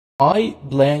I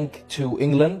blank to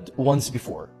England once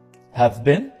before. Have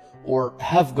been or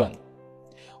have gone?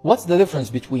 What's the difference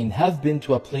between have been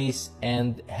to a place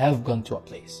and have gone to a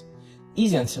place?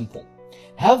 Easy and simple.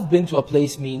 Have been to a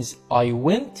place means I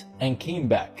went and came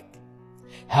back.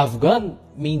 Have gone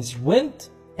means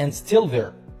went and still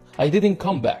there. I didn't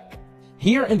come back.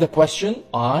 Here in the question,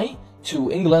 I to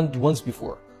England once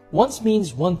before. Once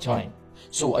means one time.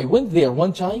 So I went there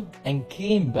one time and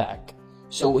came back.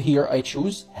 So here I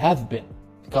choose have been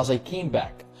because I came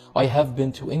back. I have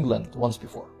been to England once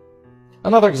before.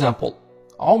 Another example.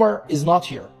 Omar is not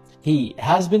here. He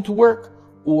has been to work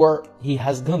or he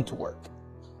has gone to work.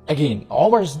 Again,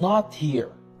 Omar is not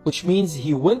here, which means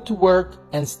he went to work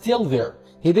and still there.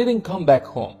 He didn't come back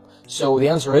home. So the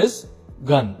answer is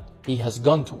gone. He has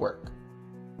gone to work.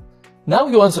 Now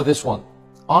you answer this one.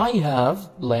 I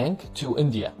have blank to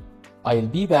India. I'll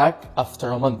be back after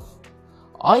a month.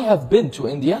 I have been to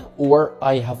India or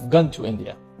I have gone to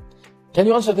India. Can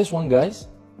you answer this one, guys?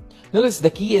 Notice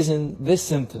the key is in this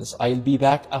sentence. I'll be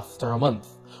back after a month,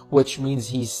 which means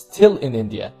he's still in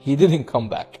India. He didn't come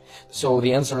back. So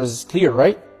the answer is clear,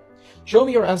 right? Show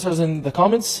me your answers in the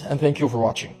comments and thank you for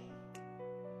watching.